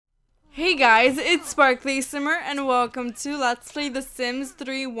Hey guys, it's Sparkly Simmer and welcome to Let's Play The Sims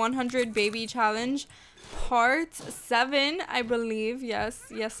 3 100 Baby Challenge Part 7, I believe. Yes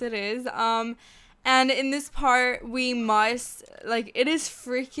it is. And in this part we must, it is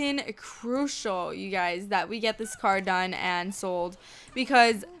freaking crucial, you guys, that we get this car done and sold,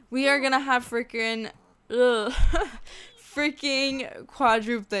 because we are gonna have freaking freaking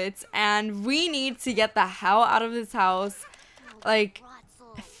quadruplets and we need to get the hell out of this house, like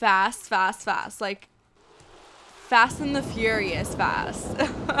fast, like Fast and the Furious fast.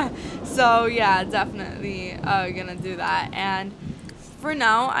 So yeah, definitely gonna do that. And for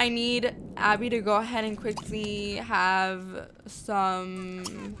now I need Abby to go ahead and quickly have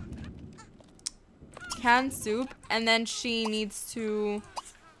some canned soup, and then she needs to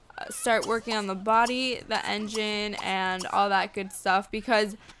start working on the body, the engine, and all that good stuff,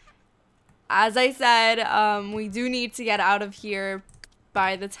 because as I said, we do need to get out of here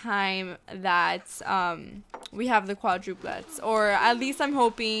by the time that we have the quadruplets, or at least I'm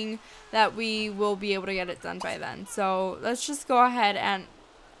hoping that we will be able to get it done by then. So let's just go ahead, and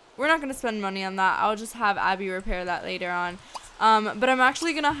we're not going to spend money on that. I'll just have Abby repair that later on. But I'm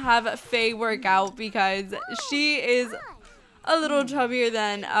actually going to have Faye work out because she is a little chubbier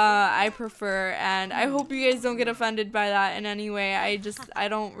than I prefer, and I hope you guys don't get offended by that in any way. I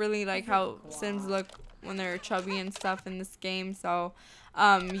don't really like how Sims look when they're chubby and stuff in this game, so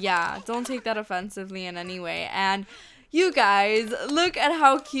yeah, don't take that offensively in any way. And you guys, look at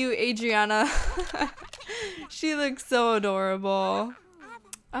how cute Adriana she looks so adorable.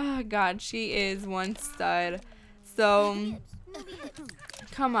 Oh god, she is one stud. So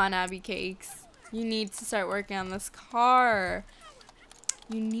come on, Abby Cakes, you need to start working on this car.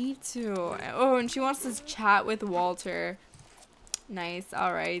 You need to. Oh, and she wants to chat with Walter. Nice.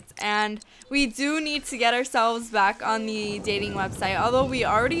 Alright. And we do need to get ourselves back on the dating website. Although we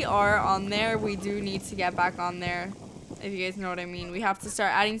already are on there, we do need to get back on there, if you guys know what I mean. We have to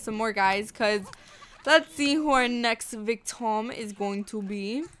start adding some more guys, because let's see who our next victim is going to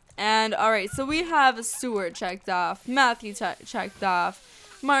be. And alright, so we have Stuart checked off, Matthew checked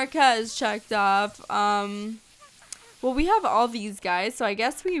off, Marquez checked off. Well, we have all these guys, so I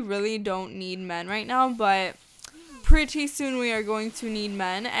guess we really don't need men right now, but pretty soon we are going to need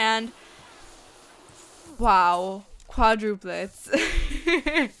men. And wow, quadruplets.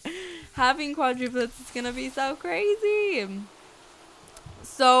 Having quadruplets is gonna be so crazy.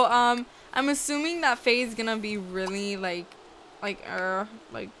 So I'm assuming that Faye is gonna be really like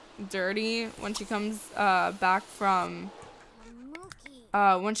dirty when she comes back from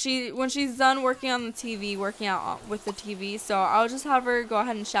when she's done working on the TV, working out with the TV. So I'll just have her go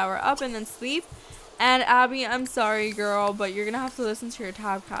ahead and shower up and then sleep. And Abby, I'm sorry girl, but you're gonna have to listen to your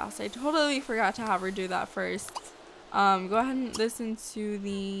tabcast. I totally forgot to have her do that first. Go ahead and listen to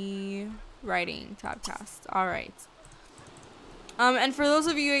the writing tabcast. Alright. And for those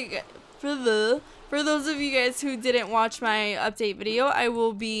of you guys who didn't watch my update video, I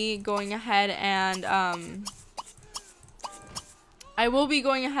will be going ahead and updating. I will be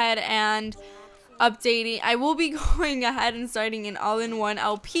going ahead and starting an all-in-one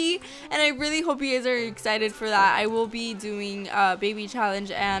LP, and I really hope you guys are excited for that. I will be doing baby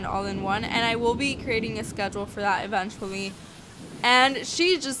challenge and all-in-one, and I will be creating a schedule for that eventually. And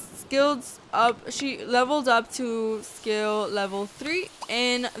she just she leveled up to skill level 3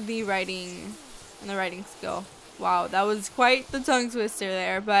 in the writing skill. Wow, that was quite the tongue twister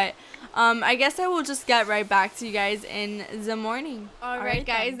there, but I guess I will just get right back to you guys in the morning. Alright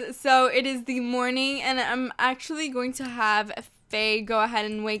guys, so it is the morning, and I'm actually going to have Faye go ahead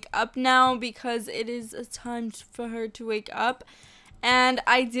and wake up now, because it is a time for her to wake up. And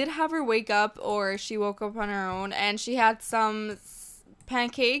I did have her wake up, or she woke up on her own, and she had some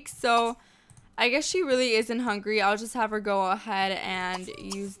pancakes, so I guess she really isn't hungry. I'll just have her go ahead and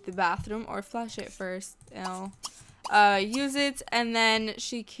use the bathroom, or flush it first, you know. Use it, and then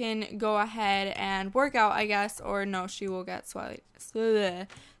she can go ahead and work out, I guess, or no, she will get sweaty.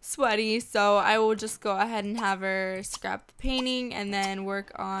 So I will just go ahead and have her scrap the painting and then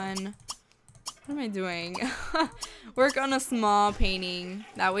work on, what am I doing? Work on a small painting.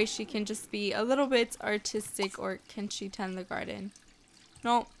 That way she can just be a little bit artistic. Or can she tend the garden?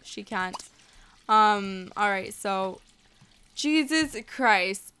 No, she can't. Alright, so Jesus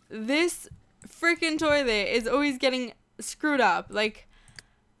Christ, this freaking toilet is always getting screwed up. Like,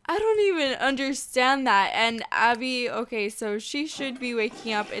 I don't even understand that. And Abby, okay, so she should be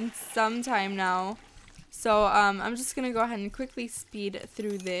waking up in some time now. So I'm just gonna go ahead and quickly speed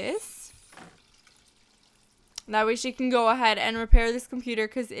through this. That way she can go ahead and repair this computer,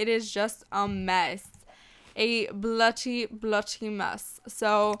 because it is just a mess. a bloody mess.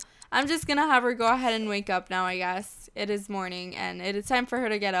 So I'm just gonna have her go ahead and wake up now, I guess. It is morning and it is time for her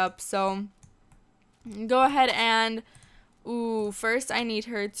to get up. So go ahead and first I need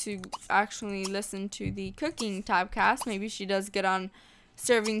her to actually listen to the cooking tabcast. Maybe she does get on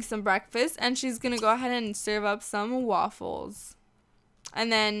serving some breakfast, and she's gonna go ahead and serve up some waffles.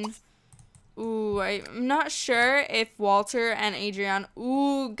 And then I'm not sure if Walter and Adrian,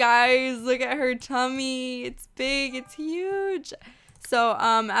 guys, look at her tummy. It's big, it's huge. So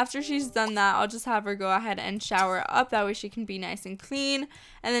after she's done that, I'll just have her go ahead and shower up. That way she can be nice and clean.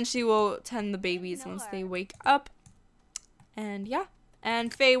 And then she will tend the babies once they wake up. And yeah.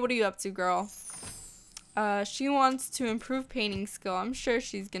 And Faye, what are you up to, girl? She wants to improve painting skill. I'm sure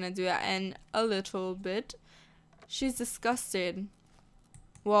she's gonna do that in a little bit. She's disgusted.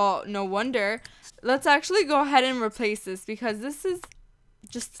 Well, no wonder. Let's actually go ahead and replace this because this is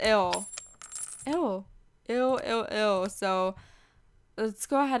just ill. Ill. So let's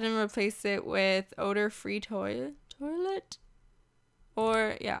go ahead and replace it with odor-free toilet.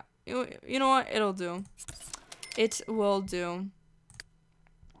 Or, yeah. You know what? It'll do. It will do.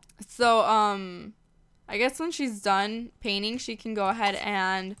 So, I guess when she's done painting, she can go ahead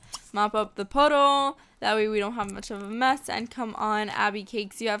and mop up the puddle. That way we don't have much of a mess. And come on, Abby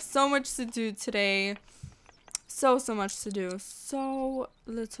Cakes, you have so much to do today. So much to do. So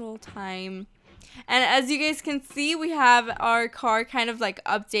little time. And as you guys can see, we have our car kind of like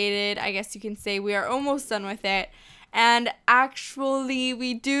updated. I guess you can say we are almost done with it. And actually,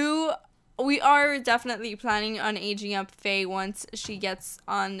 we are definitely planning on aging up Faye once she gets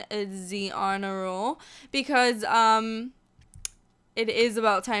on the honor roll, because it is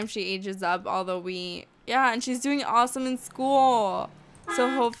about time she ages up, although and she's doing awesome in school. So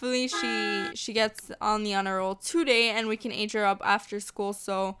hopefully she gets on the honor roll today and we can age her up after school.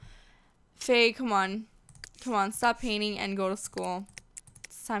 So Faye, come on, stop painting and go to school.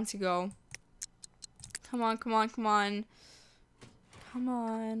 It's time to go. Come on.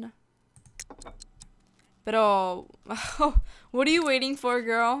 But what are you waiting for,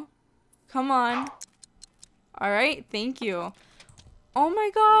 girl? Come on. Alright, thank you. Oh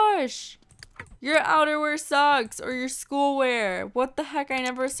my gosh! Your outerwear sucks, or your school wear. What the heck? I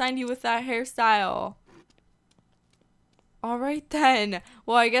never assigned you with that hairstyle. Alright then.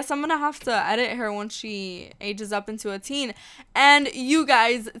 Well, I guess I'm gonna have to edit her once she ages up into a teen. And you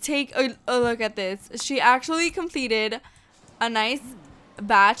guys, take a look at this. She actually completed a nice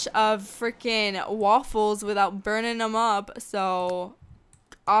batch of freaking waffles without burning them up. So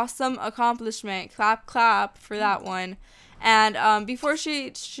awesome accomplishment. Clap for that one. And before she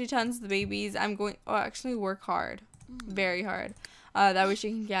tends the babies, I'm going actually work hard, very hard, that way she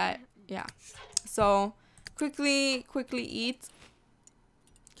can get so quickly eat.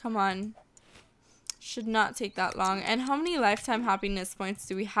 Come on, should not take that long. And how many lifetime happiness points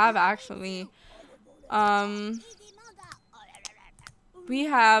do we have actually? We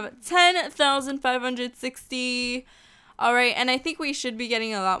have 10,560. All right, and I think we should be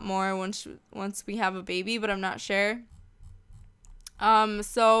getting a lot more once we have a baby, but I'm not sure.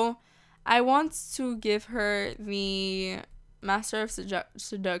 So I want to give her the Master of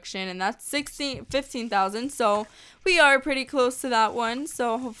Seduction, and that's 15,000. So we are pretty close to that one.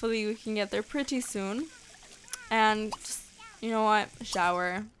 So hopefully we can get there pretty soon. And just, you know what,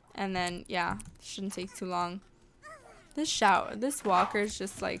 shower, and then shouldn't take too long. This walker is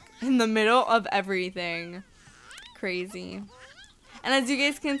just like in the middle of everything. Crazy. And as you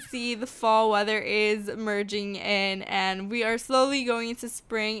guys can see, the fall weather is merging in, and we are slowly going into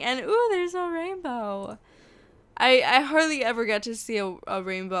spring. And there's a rainbow. I hardly ever get to see a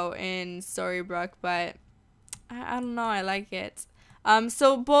rainbow in Storybrooke, but I don't know, I like it.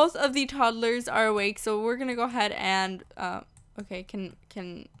 So both of the toddlers are awake, so we're gonna go ahead and okay, can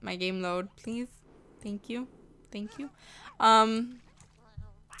my game load, please? Thank you.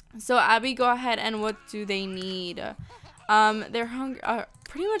 So Abby, go ahead, and what do they need? They're hungry,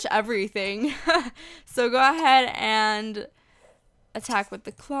 pretty much everything. So go ahead and attack with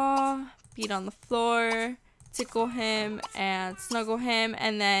the claw, beat on the floor, tickle him, and snuggle him,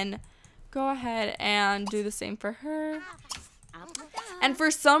 and then go ahead and do the same for her. And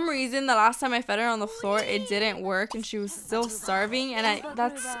for some reason, the last time I fed her on the floor, it didn't work, and she was still starving, and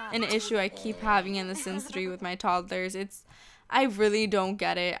that's an issue I keep having in The Sims 3 with my toddlers. I really don't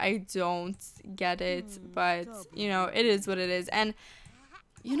get it. But, you know, it is what it is. And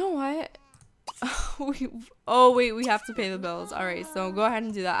you know what? Wait, we have to pay the bills. All right, so go ahead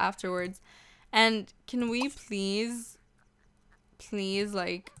and do that afterwards. And can we please,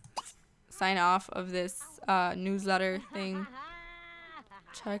 like, sign off of this newsletter thing?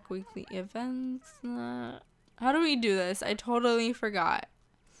 Check weekly events. How do we do this? I totally forgot.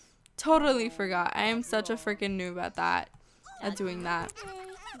 Totally forgot. I am such a freaking noob at that. At doing that.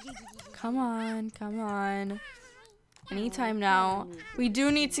 Come on, come on. Anytime now. We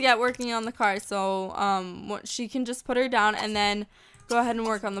do need to get working on the car, so she can just put her down and then go ahead and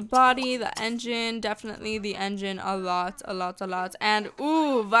work on the body, the engine, definitely the engine a lot. And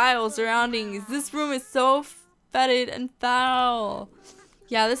ooh, vile surroundings. This room is so fetid and foul.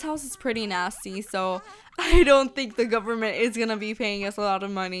 Yeah, this house is pretty nasty, so I don't think the government is gonna be paying us a lot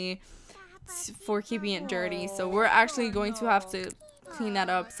of money for keeping it dirty. So we're actually going to have to clean that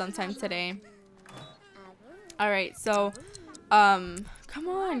up sometime today. Alright, so come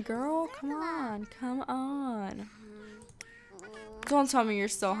on, girl, come on. Don't tell me you're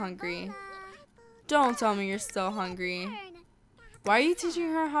still hungry. Don't tell me you're still hungry. Why are you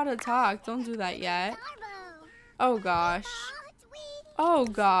teaching her how to talk? Don't do that yet. Oh gosh. Oh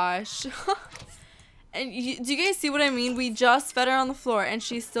gosh. And do you guys see what I mean? We just fed her on the floor and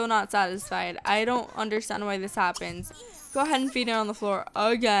she's still not satisfied. I don't understand why this happens. Go ahead and feed her on the floor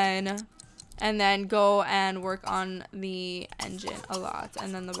again. And then go and work on the engine a lot.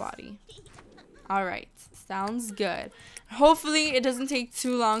 And then the body. Alright. Sounds good. Hopefully it doesn't take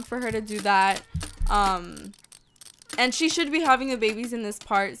too long for her to do that. And she should be having the babies in this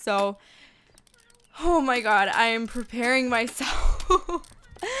part. So, oh my god. I am preparing myself.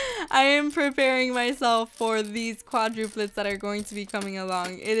 I am preparing myself for these quadruplets that are going to be coming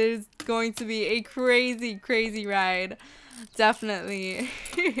along. It is going to be a crazy, crazy ride. Definitely.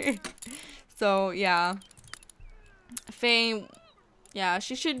 So, yeah. Faye, yeah,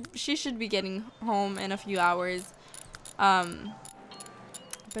 she should be getting home in a few hours.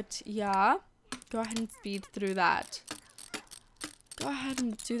 But yeah, go ahead and speed through that. Go ahead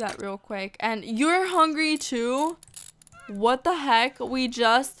and do that real quick. And you're hungry too? What the heck? We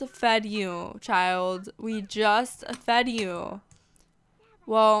just fed you, child. We just fed you.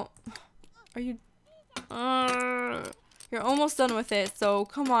 Well, are you... you're almost done with it, so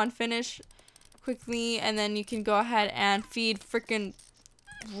come on, finish quickly, and then you can go ahead and feed freaking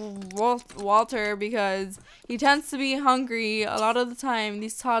Walter, because he tends to be hungry a lot of the time.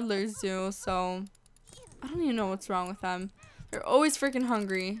 These toddlers do, so I don't even know what's wrong with them. They're always freaking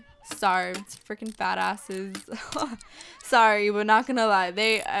hungry. Starved, freaking fat asses. Sorry, but not gonna lie,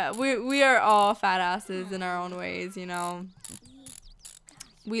 we are all fat asses in our own ways, you know.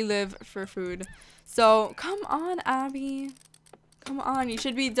 We live for food. So come on, Abby, come on, you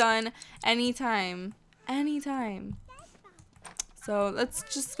should be done anytime. So let's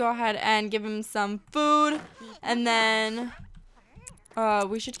just go ahead and give him some food, and then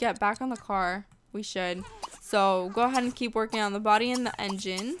we should get back on the car. We should. So go ahead and keep working on the body and the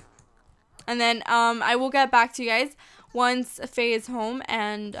engine. And then I will get back to you guys once Faye is home,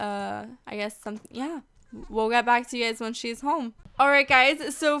 and I guess we'll get back to you guys when she's home. Alright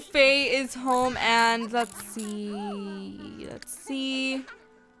guys, so Faye is home, and let's see.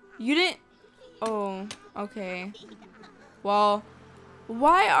 You didn't... Oh, okay. Well,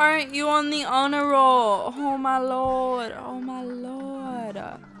 why aren't you on the honor roll? Oh my lord,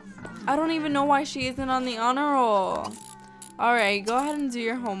 I don't even know why she isn't on the honor roll. Alright, go ahead and do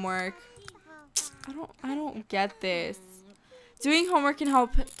your homework. I don't get this. Doing homework can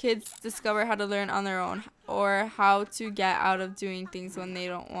help kids discover how to learn on their own, or how to get out of doing things when they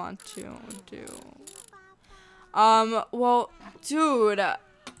don't want to do. Well, dude,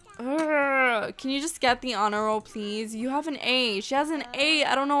 can you just get the honor roll, please? You have an A. She has an A.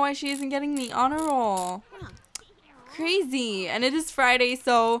 I don't know why she isn't getting the honor roll. Crazy. And it is Friday,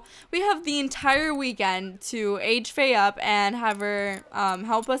 so we have the entire weekend to age Faye up and have her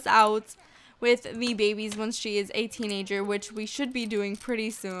help us out with the babies once she is a teenager, which we should be doing pretty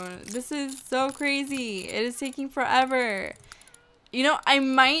soon. This is so crazy. It is taking forever. You know, I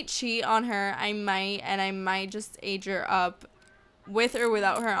might cheat on her. I might just age her up with or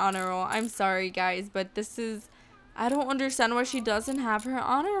without her honor roll. I'm sorry, guys, but this is... I don't understand why she doesn't have her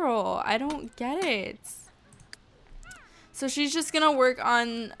honor roll. I don't get it. So she's just gonna work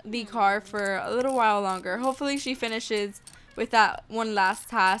on the car for a little while longer. Hopefully she finishes with that one last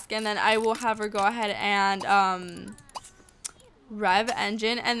task, and then I will have her go ahead and rev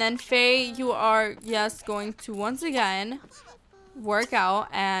engine. And then Faye, you are going to once again work out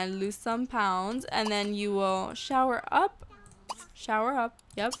and lose some pounds, and then you will shower up,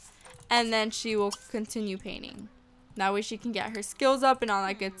 yep, and then she will continue painting. That way she can get her skills up and all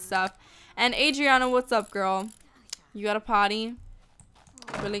that good stuff. And Adriana, what's up, girl? You got a potty?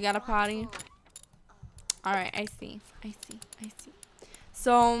 Really got a potty? Alright, I see.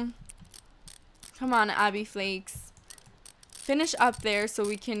 So, come on, Abby Flakes. finish up there so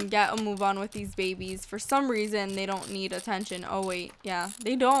we can get a move on with these babies. For some reason, they don't need attention. Oh, wait. Yeah,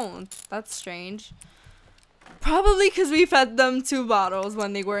 they don't. That's strange. Probably because we fed them 2 bottles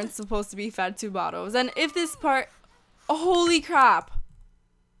when they weren't supposed to be fed 2 bottles. And if this part... Oh, holy crap.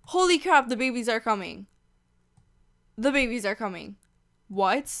 Holy crap, the babies are coming. The babies are coming.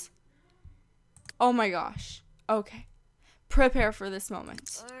 What? Oh my gosh. Okay. Prepare for this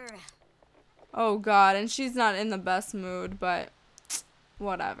moment. Oh god, and she's not in the best mood, but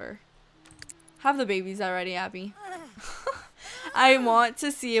whatever. Have the babies already, Abby. I want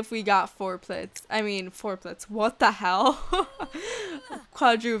to see if we got 4-plets. I mean, 4-plets. What the hell?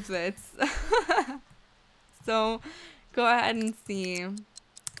 Quadruplets. So, go ahead and see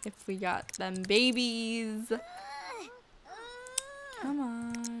if we got them babies. Come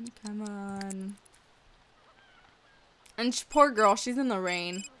on, come on. And poor girl, she's in the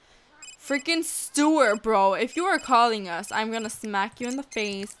rain. Freaking Stuart, bro. If you are calling us, I'm gonna smack you in the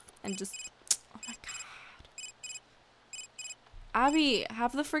face and just... Oh my god. Abby,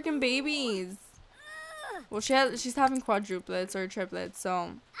 have the freaking babies. Well, she's having quadruplets or triplets,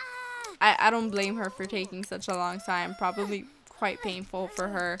 so... I don't blame her for taking such a long time. Probably quite painful for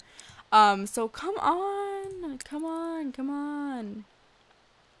her. So come on. Come on, come on.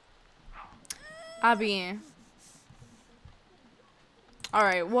 Abby.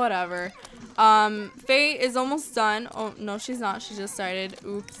 Alright, whatever. Faye is almost done. Oh, no, she's not. She just started.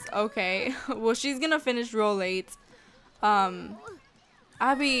 Oops. Okay. Well, she's gonna finish real late.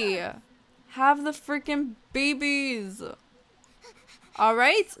 Abby, have the freaking babies.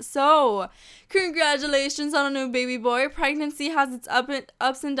 Alright, so congratulations on a new baby boy. Pregnancy has its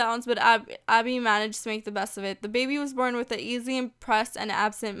ups and downs, but Abby managed to make the best of it. The baby was born with the easily impressed and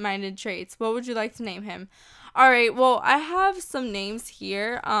absent-minded traits. What would you like to name him? Alright, well, I have some names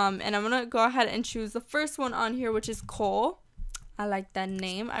here, and I'm going to go ahead and choose the first one on here, which is Cole. I like that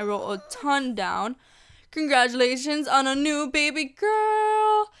name. I wrote a ton down. Congratulations on a new baby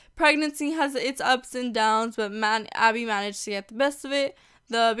girl. Pregnancy has its ups and downs, but Abby managed to get the best of it.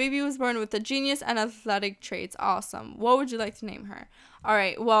 The baby was born with a genius and athletic traits. Awesome. What would you like to name her?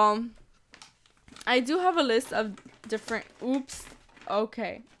 Alright, well, I do have a list of different... Oops.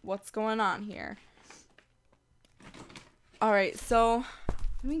 Okay, what's going on here? Alright, so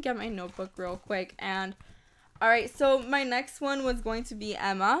let me get my notebook real quick. And alright, so my next one was going to be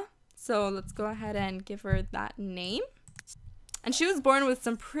Emma. So let's go ahead and give her that name. And she was born with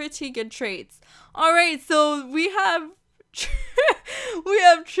some pretty good traits. Alright, so we have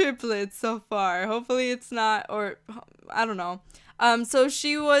triplets so far. Hopefully it's not, or I don't know. So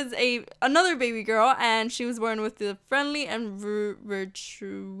she was another baby girl, and she was born with the friendly and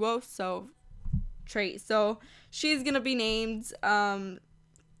virtuoso trait. So she's gonna be named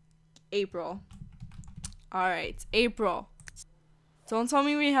April. Alright, April. Don't tell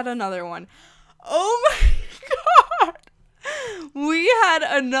me we had another one. Oh my god! We had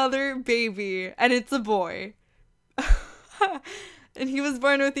another baby, and it's a boy. And he was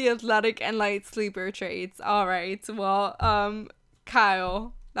born with the athletic and light sleeper traits. Alright, well,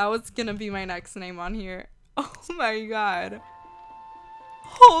 Kyle. That was gonna be my next name on here. Oh my god.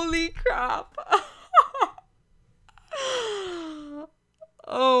 Holy crap.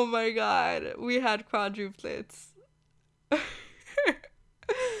 Oh my god. We had quadruplets.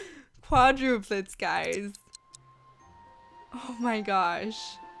 Quadruplets, guys. Oh my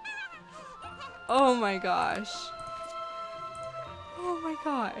gosh. Oh my gosh. Oh my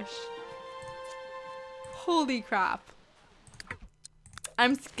gosh. Holy crap.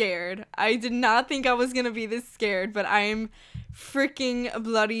 I'm scared. I did not think I was gonna be this scared, but I'm freaking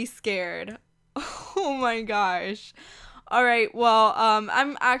bloody scared. Oh my gosh. Alright, well,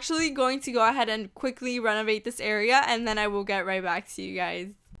 I'm actually going to go ahead and quickly renovate this area, and then I will get right back to you guys.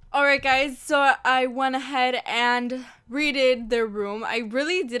 Alright guys, so I went ahead and redid their room. I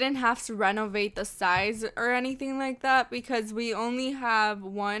really didn't have to renovate the size or anything like that because we only have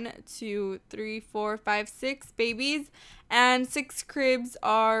 1, 2, 3, 4, 5, 6 babies, and 6 cribs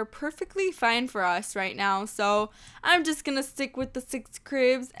are perfectly fine for us right now. So I'm just gonna stick with the 6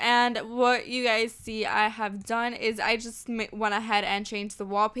 cribs, and what you guys see I have done is I just went ahead and changed the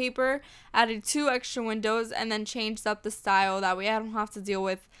wallpaper, added 2 extra windows, and then changed up the style. That way I don't have to deal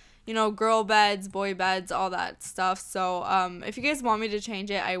with, you know, girl beds, boy beds, all that stuff. So if you guys want me to change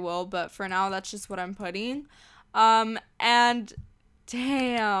it, I will, but for now that's just what I'm putting. And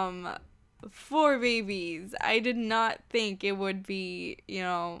damn, 4 babies. I did not think it would be, you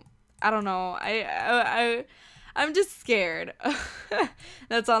know, I don't know. I'm just scared.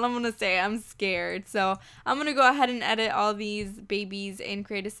 That's all I'm gonna say. I'm scared. So I'm gonna go ahead and edit all these babies in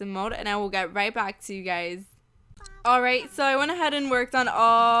creative sim mode, and I will get right back to you guys. Alright, so I went ahead and worked on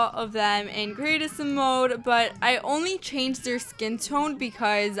all of them in greatest mode, but I only changed their skin tone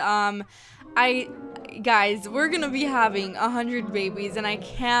because guys, we're gonna be having 100 babies and I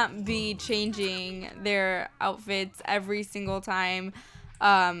can't be changing their outfits every single time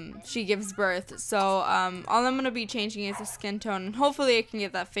she gives birth. So all I'm gonna be changing is the skin tone, and hopefully I can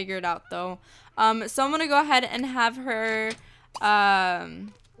get that figured out though. So I'm gonna go ahead and have her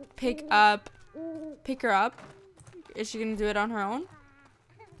pick her up. Is she gonna do it on her own?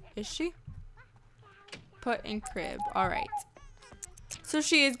 Is she? Put in crib. Alright. So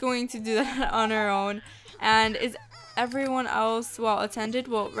she is going to do that on her own. And is everyone else well attended?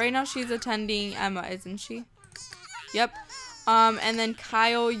 Well, right now she's attending Emma, isn't she? Yep. And then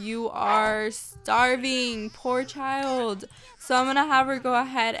Kyle, you are starving. Poor child. So I'm gonna have her go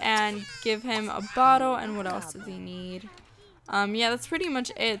ahead and give him a bottle. And what else does he need? Yeah, that's pretty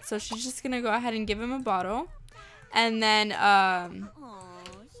much it. So she's just gonna go ahead and give him a bottle. And then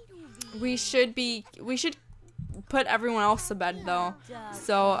we should put everyone else to bed though.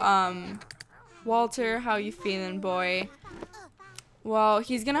 So Walter, how you feeling, boy? Well,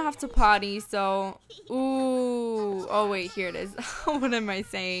 he's gonna have to potty, so oh wait, here it is. What am I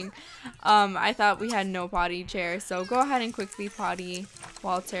saying? I thought we had no potty chair, so go ahead and quickly potty,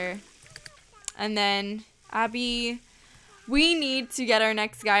 Walter. And then Abby, we need to get our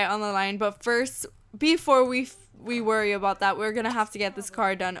next guy on the line, but first, before we worry about that, we're gonna have to get this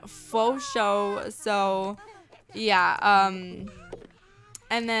car done faux show. So yeah,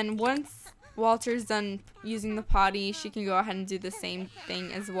 and then once Walter's done using the potty, she can go ahead and do the same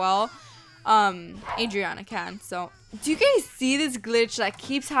thing as well. Adriana can. So do you guys see this glitch that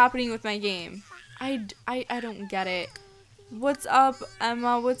keeps happening with my game? I don't get it. What's up,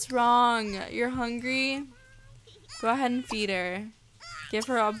 Emma? What's wrong? You're hungry? Go ahead and feed her. Give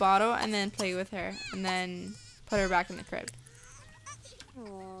her a bottle and then play with her, and then put her back in the crib.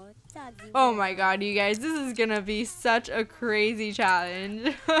 Oh my god, you guys, this is gonna be such a crazy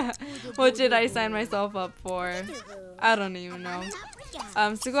challenge. What did I sign myself up for? I don't even know.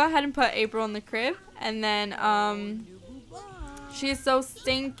 So go ahead and put April in the crib, and then she is so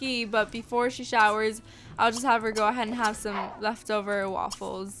stinky, but before she showers, I'll just have her go ahead and have some leftover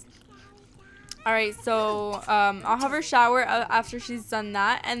waffles. Alright, so I'll have her shower after she's done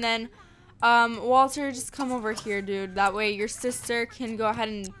that, and then Walter, just come over here, dude. That way your sister can go ahead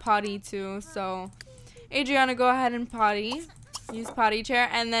and potty too. So Adriana, go ahead and potty. Use potty chair,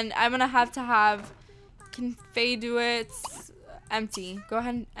 and then I'm gonna have to have, can Faye do it? Empty. Go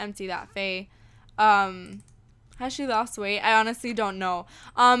ahead and empty that, Faye. Has she lost weight? I honestly don't know.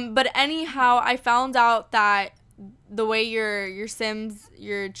 But anyhow, I found out that the way your Sims,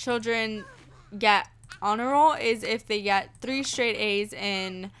 your children get honor roll is if they get 3 straight A's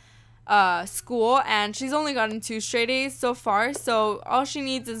in school, and she's only gotten 2 straight A's so far, so all she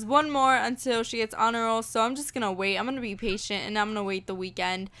needs is 1 more until she gets honor roll. So I'm just gonna wait. I'm gonna be patient, and I'm gonna wait the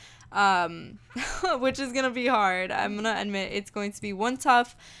weekend, which is gonna be hard. I'm gonna admit it's going to be one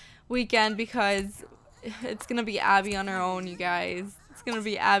tough weekend because it's gonna be Abby on her own, you guys. It's gonna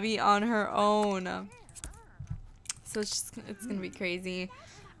be Abby on her own, so it's gonna be crazy.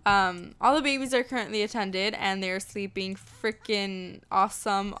 All the babies are currently attended, and they're sleeping freaking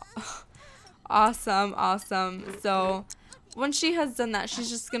awesome. Awesome. So when she has done that, she's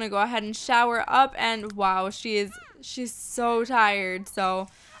just gonna go ahead and shower up, and wow, she's so tired. So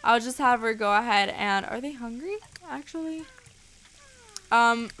I'll just have her go ahead and, are they hungry actually?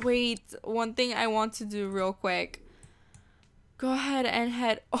 Wait, one thing I want to do real quick. Go ahead and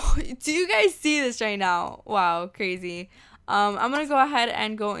head, oh, do you guys see this right now? Wow, crazy. I'm gonna go ahead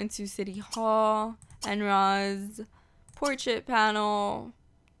and go into City Hall, Enraz, portrait panel,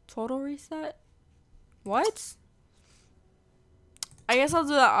 total reset. What? I guess I'll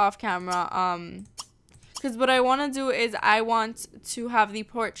do that off camera. Because what I want to do is I want to have the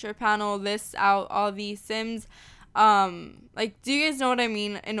portrait panel list out all the Sims. Like, do you guys know what I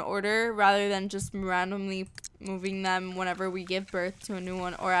mean? In order, rather than just randomly moving them whenever we give birth to a new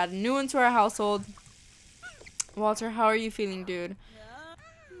one or add a new one to our household. Walter, how are you feeling, dude?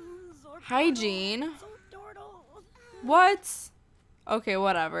 Hygiene? What? Okay,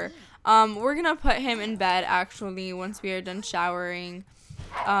 whatever. We're gonna put him in bed, actually, once we are done showering.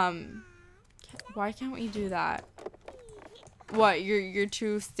 Why can't we do that? What, you're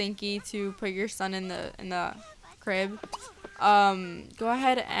too stinky to put your son in the crib? Go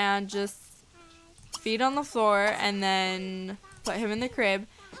ahead and just feed on the floor, and then put him in the crib.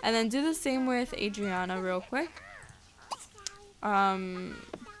 And then do the same with Adriana real quick.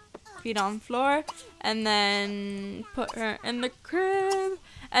 Feet on floor, and then put her in the crib,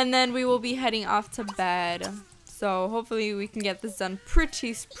 and then we will be heading off to bed. So hopefully we can get this done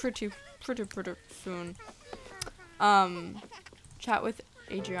pretty soon. Chat with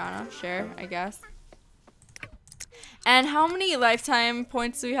Adriana, share, I guess. And how many lifetime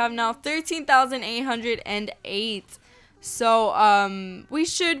points do we have now? 13,808. So we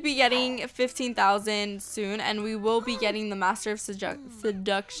should be getting 15,000 soon, and we will be getting the Master of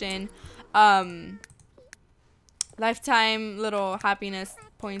Seduction lifetime little happiness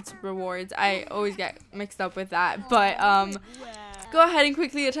points rewards. I always get mixed up with that, but go ahead and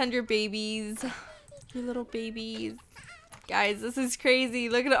quickly attend your babies, your little babies. Guys, this is crazy.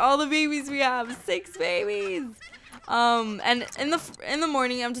 Look at all the babies we have. 6 babies. And in the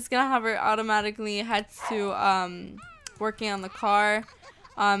morning, I'm just gonna have her automatically head to working on the car.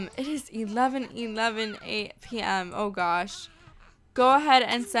 It is 11 p.m. Oh gosh. Go ahead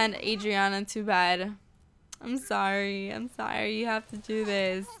and send Adriana to bed. I'm sorry you have to do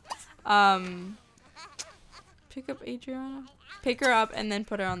this. Pick up Adriana, pick her up, and then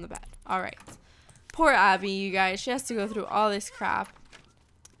put her on the bed. All right. Poor Abby, you guys. She has to go through all this crap.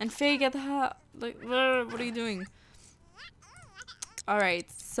 And Faye, get the hell, like, what are you doing? All right,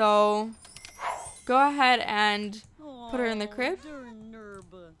 so go ahead and put her in the crib. Can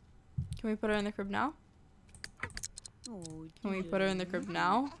we put her in the crib now? Can we put her in the crib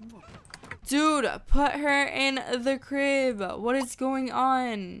now? Dude, put her in the crib. What is going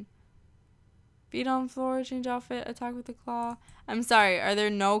on? Beat on floor, change outfit, attack with the claw. I'm sorry, are there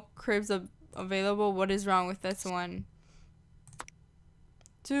no cribs available? What is wrong with this one?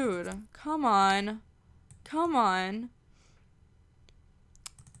 Dude, come on. Come on.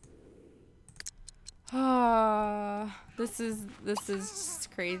 This is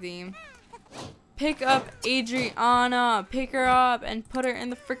just crazy. Pick up Adriana. Pick her up and put her in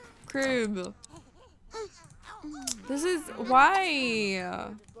the frick crib. This is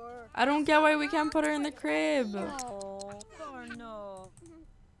why. I don't get why we can't put her in the crib.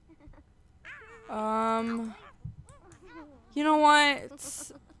 You know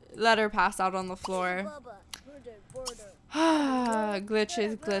what? Let her pass out on the floor.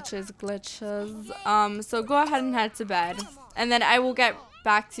 glitches. So go ahead and head to bed, and then I will get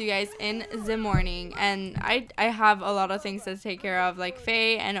back to you guys in the morning. And I have a lot of things to take care of, like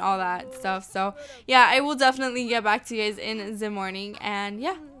Faye and all that stuff. So yeah, I will definitely get back to you guys in the morning. And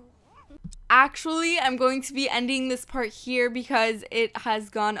yeah, actually, I'm going to be ending this part here because it has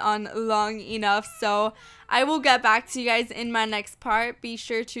gone on long enough. So I will get back to you guys in my next part. Be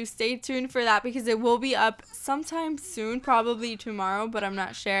sure to stay tuned for that because it will be up sometime soon, probably tomorrow, but I'm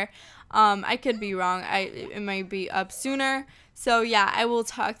not sure. I could be wrong. It might be up sooner. So yeah, I will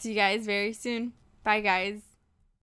talk to you guys very soon. Bye guys.